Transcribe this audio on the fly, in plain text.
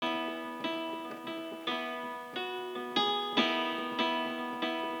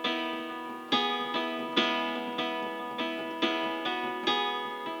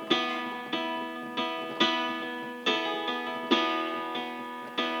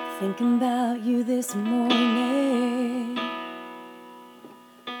Thinking about you this morning,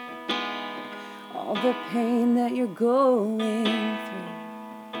 all the pain that you're going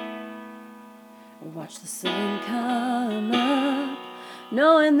through. Watch the sun come up,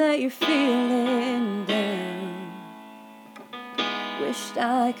 knowing that you're feeling down. Wished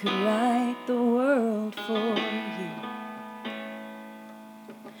I could write the world for you.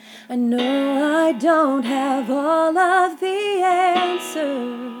 I know I don't have all of the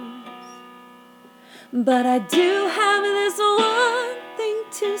answers, but I do have this one thing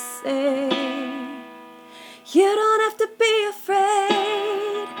to say. You don't have to be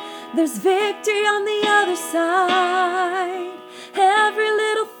afraid. There's victory on the other side. Every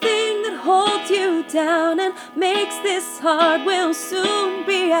little thing that holds you down and makes this hard will soon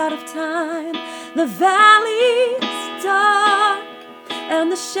be out of time. The valley's dark and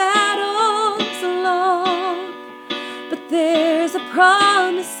the shadows long, but there's a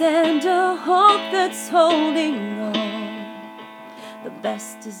promise and a hope that's holding on. The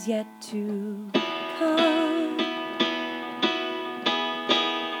best is yet to come.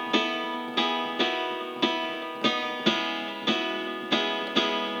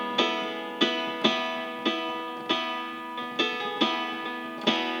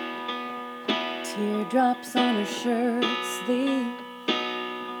 Teardrops on her shirt sleeve,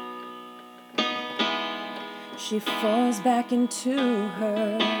 she falls back into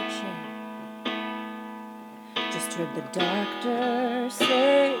her chair. Just heard the doctor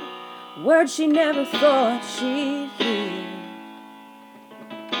say words she never thought she'd hear.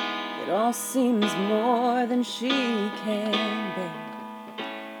 It all seems more than she can bear.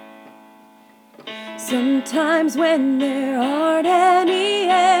 Sometimes when there aren't any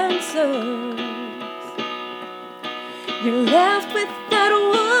answers, you're left with that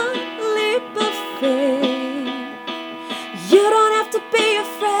one leap of faith. You don't have to be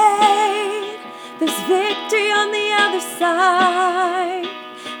afraid. There's victory on the other side.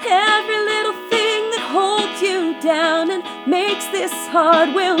 Every little thing that holds you down and makes this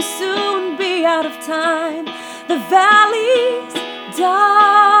hard will soon be out of time. The valley's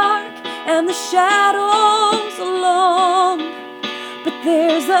dark and the shadows long, but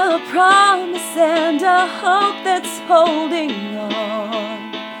there's a promise and a hope that's holding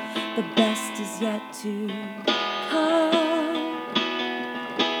on. The best is yet to come.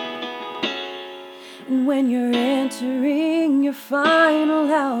 And when you're entering your final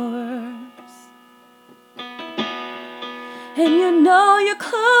hours, and you know you're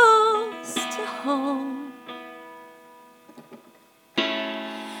close to home,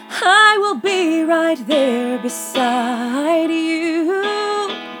 I will be right there beside you.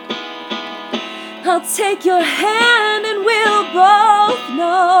 I'll take your hand and we'll both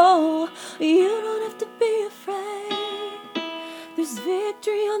know you don't have to be afraid. There's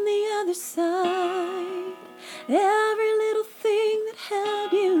victory on the other side. Every little thing that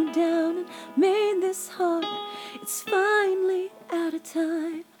held you down and made this hard, it's finally out of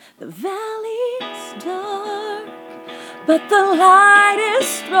time. The valley's dark, but the light is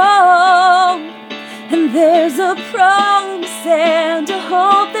strong, and there's a promise and a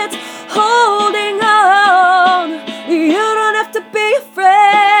hope that's holding on. You don't have to be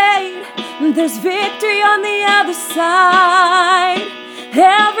afraid. There's victory on the other side.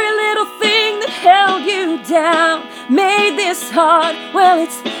 Every little thing that held you down, made this hard, well,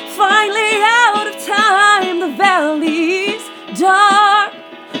 it's finally out of time. The valley's dark,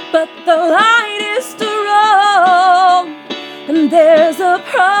 but the light is strong, and there's a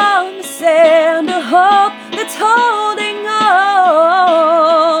promise and a hope that's holding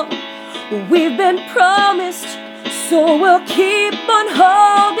on. We've been promised, so we'll keep on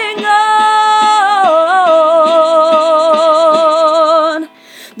holding on.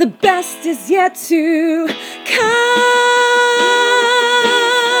 The best is yet to come.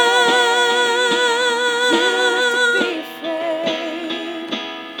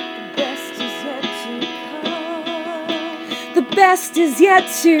 The best is yet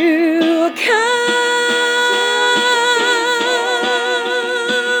to come.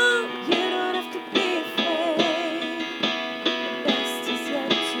 You don't have to be afraid. The best is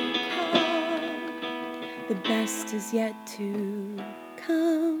yet to come. The best is yet to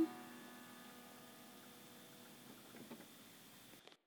come.